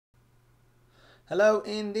Hello,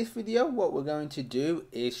 in this video what we're going to do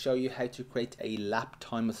is show you how to create a lap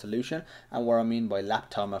timer solution. And what I mean by lap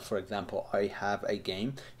timer, for example, I have a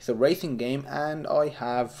game, it's a racing game, and I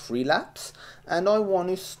have 3 laps, and I want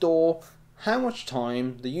to store how much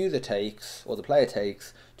time the user takes or the player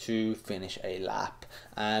takes to finish a lap,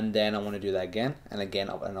 and then I want to do that again and again,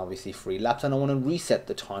 and obviously 3 laps, and I want to reset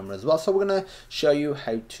the timer as well. So we're going to show you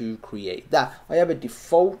how to create that. I have a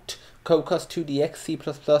default Cocos2d-x C++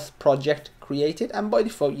 project created, and by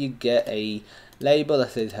default you get a label that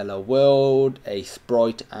says hello world, a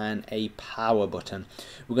sprite, and a power button.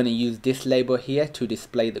 We're going to use this label here to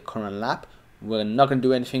display the current lap. We're not going to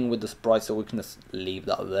do anything with the sprite, so we can just leave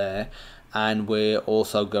that there. And we're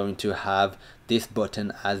also going to have this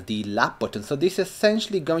button as the lap button. So this is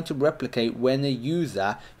essentially going to replicate when a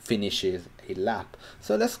user finishes a lap.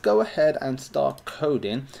 So let's go ahead and start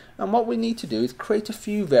coding. And what we need to do is create a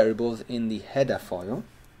few variables in the header file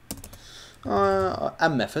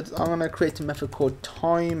and methods. I'm going to create a method called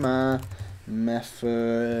timer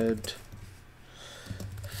method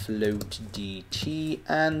float dt,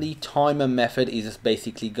 and the timer method is just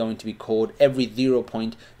basically going to be called every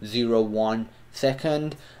 0.01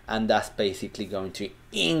 second, and that's basically going to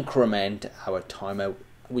increment our timer,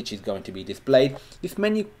 which is going to be displayed. This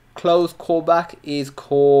menu close callback is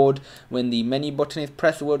called when the menu button is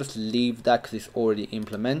pressed. We'll just leave that because it's already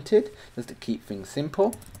implemented, just to keep things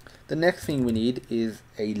simple. The next thing we need is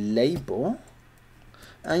a label.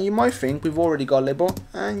 And you might think we've already got a label,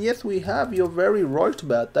 and yes we have. You're very right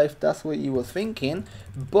about that if that's what you were thinking,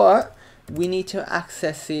 but we need to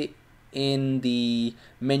access it in the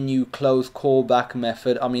menu close callback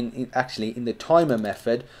method. Actually in the timer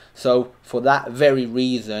method. So for that very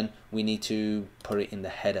reason we need to put it in the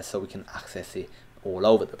header so we can access it all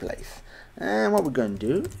over the place. And what we're going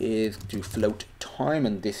to do is do float time,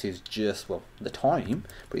 and this is just, well, the time.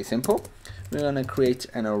 Pretty simple. We're going to create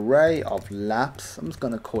an array of laps. I'm just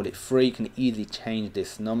going to call it 3. You can easily change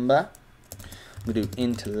this number. We do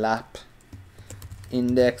int lap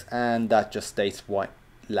index, and that just states what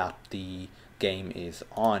lap the game is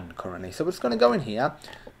on currently. So we're just going to go in here.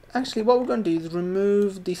 Actually, what we're going to do is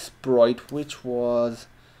remove the sprite, which was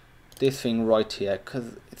this thing right here,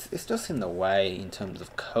 because it's just in the way in terms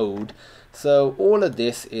of code. So all of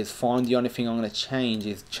this is fine. The only thing I'm going to change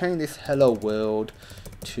is change this hello world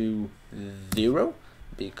to 0,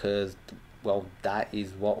 because, well, that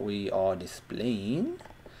is what we are displaying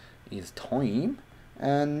is time.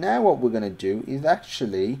 And now what we're going to do is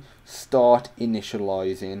actually start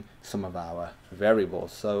initializing some of our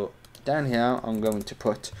variables. So down here I'm going to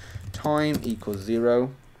put time equals 0,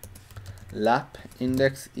 lap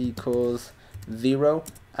index equals 0,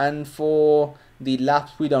 and for the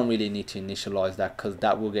laps we don't really need to initialize that, because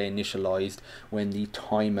that will get initialized when the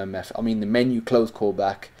timer method, the menu close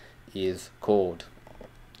callback is called.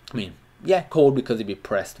 Called because it'll be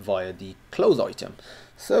pressed via the close item.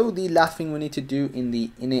 So the last thing we need to do in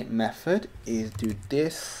the init method is do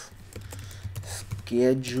this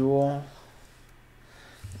schedule.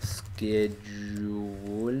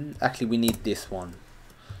 Actually we need this one.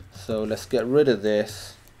 So let's get rid of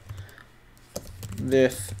this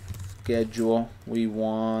schedule. We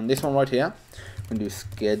want this one right here. We're going to do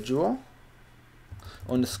schedule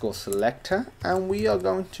underscore selector, and we are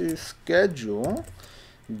going to schedule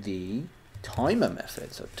the timer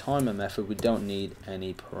method. So timer method, we don't need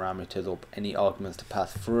any parameters or any arguments to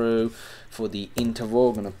pass through. For the interval,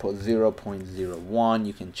 we're going to put 0.01.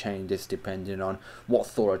 You can change this depending on what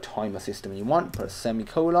sort of timer system you want. Put a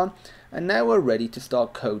semicolon, and now we're ready to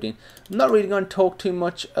start coding. I'm not really going to talk too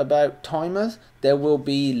much about timers. There will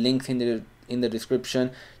be links in the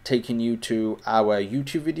description taking you to our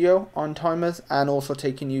YouTube video on timers, and also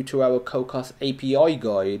taking you to our Cocos API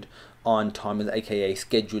guide on timers, aka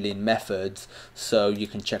scheduling methods, so you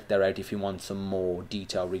can check that out if you want some more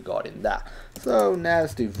detail regarding that. So now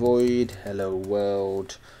let's do void hello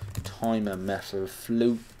world timer method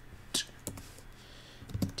float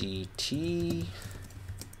dt,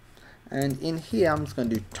 and in here I'm just going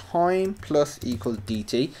to do time plus equals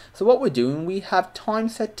dt. So what we're doing, we have time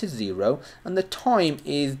set to 0, and the time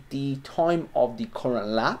is the time of the current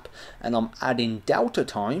lap, and I'm adding delta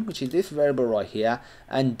time, which is this variable right here,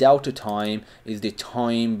 and delta time is the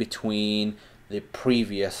time between the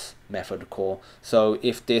previous method call. So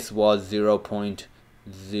if this was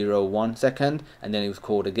 0.01 second and then it was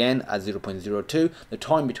called again at 0.02, the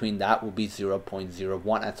time between that will be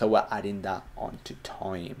 0.01, and so we're adding that onto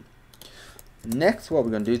time. Next, what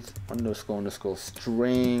we're going to do is underscore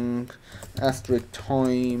string asterisk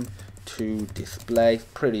time to display.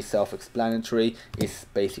 Pretty self-explanatory. It's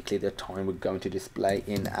basically the time we're going to display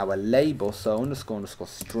in our label. So underscore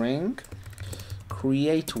string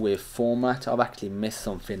create with format. I've actually missed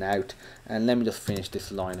something out, and let me just finish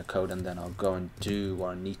this line of code and then I'll go and do what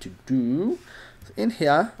I need to do. So in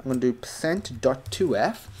here I'm going to do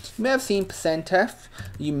 %.2f. You may have seen %f,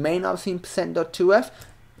 you may not have seen %.2f.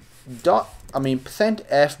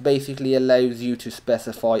 %f basically allows you to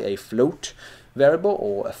specify a float variable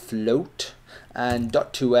or a float, and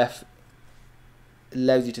 .2f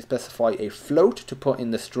allows you to specify a float to put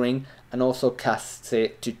in the string and also casts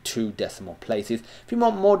it to 2 decimal places. If you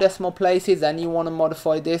want more decimal places and you want to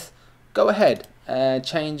modify this, go ahead and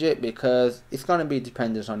change it, because it's going to be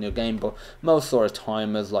dependent on your game, but most sort of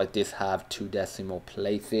timers like this have 2 decimal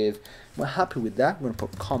places. We're happy with that. We're going to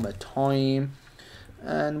put comma time,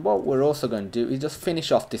 and what we're also going to do is just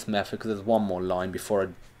finish off this method, because there's one more line before I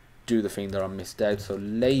do the thing that I missed out. So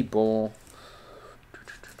label,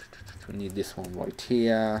 we need this one right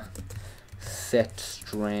here, set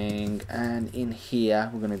string, and in here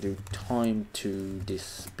we're going to do time to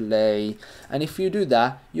display, and if you do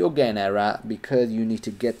that you'll get an error because you need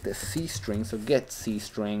to get the C string. So get C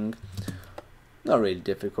string, not really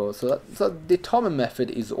difficult. So the timer method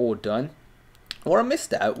is all done. What I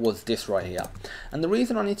missed out was this right here, and the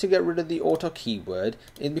reason I need to get rid of the auto keyword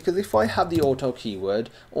is because if I have the auto keyword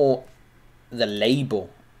or the label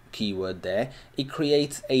keyword there, it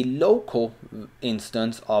creates a local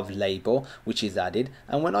instance of label which is added,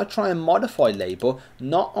 and when I try and modify label,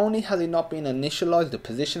 not only has it not been initialized, the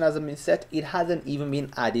position hasn't been set, it hasn't even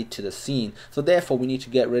been added to the scene. So therefore we need to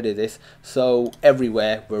get rid of this, so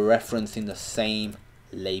everywhere we're referencing the same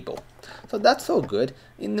label. So that's all good.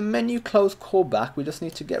 In the menu close callback, we just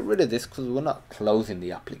need to get rid of this because we're not closing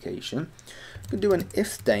the application. We can do an if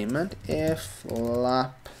statement, if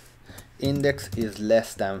lap index is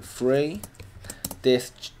less than 3.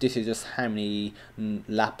 This is just how many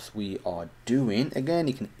laps we are doing. Again,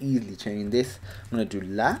 you can easily change this. I'm going to do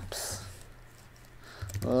laps,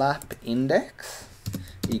 lap index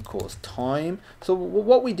equals time. So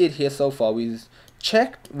what we did here so far is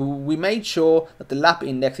we made sure that the lap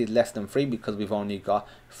index is less than 3 because we've only got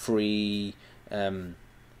 3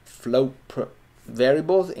 float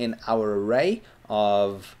variables in our array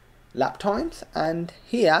of lap times, and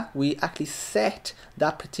here we actually set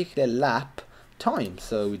that particular lap time.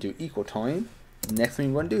 So we do equal time. Next thing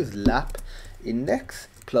we want to do is lap index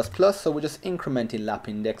plus plus, so we're just incrementing lap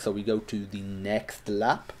index, so we go to the next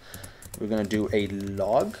lap. We're going to do a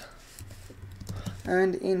log,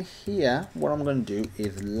 and in here what I'm going to do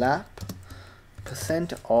is lap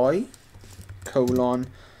 %i colon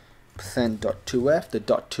 %.2f. the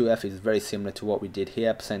 .2f is very similar to what we did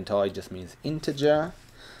here. %i just means integer.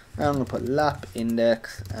 And I'm going to put lap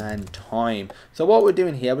index and time. So what we're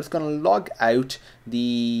doing here, we're just going to log out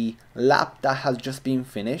the lap that has just been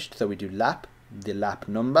finished. So we do lap, the lap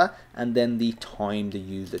number, and then the time the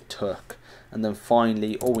user took. And then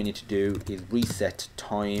finally, all we need to do is reset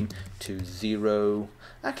time to 0.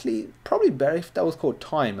 Actually, probably better if that was called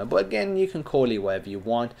timer, but again, you can call it whatever you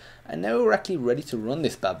want. And now we're actually ready to run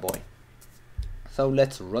this bad boy. So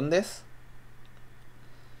let's run this.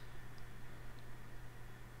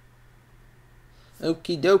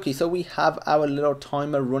 Okie dokie, so we have our little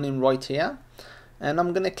timer running right here, and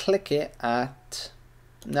I'm going to click it at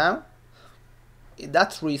now.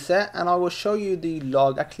 That's reset, and I will show you the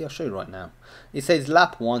log. Actually, I'll show you right now. It says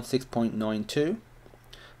lap 1 6.92.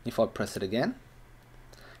 If I press it again,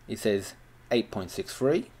 it says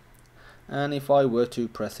 8.63, and if I were to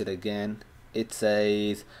press it again, it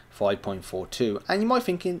says 5.42, and you might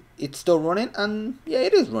thinking it's still running, and yeah,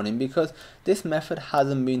 it is running because this method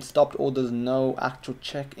hasn't been stopped or there's no actual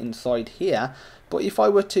check inside here. But if I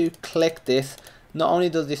were to click this, not only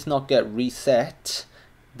does this not get reset,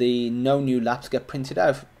 the no new laps get printed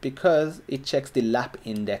out because it checks the lap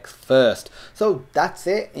index first. So that's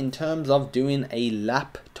it in terms of doing a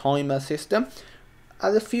lap timer system.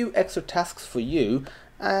 As a few extra tasks for you,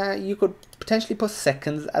 you could potentially put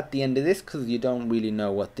seconds at the end of this because you don't really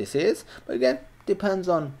know what this is, but again, depends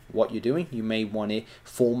on what you're doing. You may want it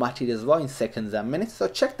formatted as well in seconds and minutes, so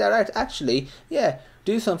check that out. Actually, yeah,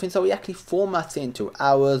 do something so we actually formats it into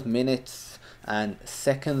hours, minutes and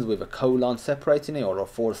seconds with a colon separating it, or a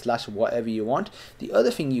 /, whatever you want. The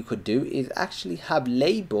other thing you could do is actually have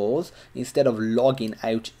labels instead of logging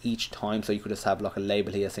out each time. So you could just have like a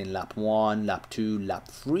label here saying lap 1, lap 2, lap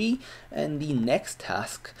 3, and the next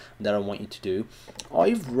task that I want you to do,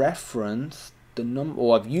 I've referenced the number,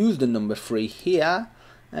 or I've used the number 3 here,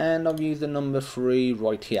 and I've used the number 3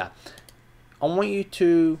 right here. I want you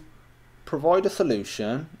to provide a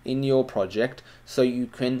solution in your project so you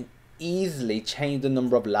can easily change the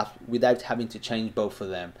number of laps without having to change both of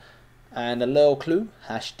them. And a little clue,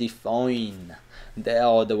 #define. There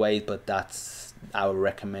are other ways, but that's our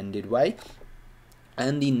recommended way.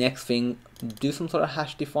 And the next thing, do some sort of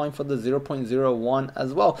hash define for the 0.01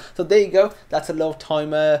 as well. So there you go. That's a low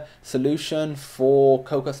timer solution for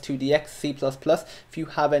Cocos2d-x C++. If you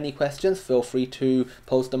have any questions, feel free to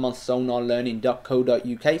post them on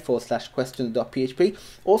sonarlearning.co.uk/questions.php.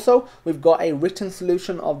 Also, we've got a written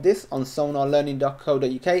solution of this on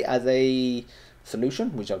sonarlearning.co.uk as a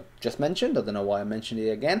solution, which I've just mentioned. I don't know why I mentioned it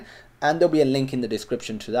again. And there'll be a link in the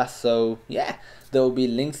description to that. So yeah, there will be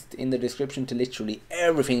links in the description to literally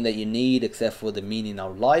everything that you need except for the meaning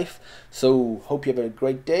of life. So hope you have a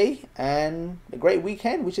great day and a great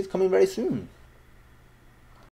weekend, which is coming very soon.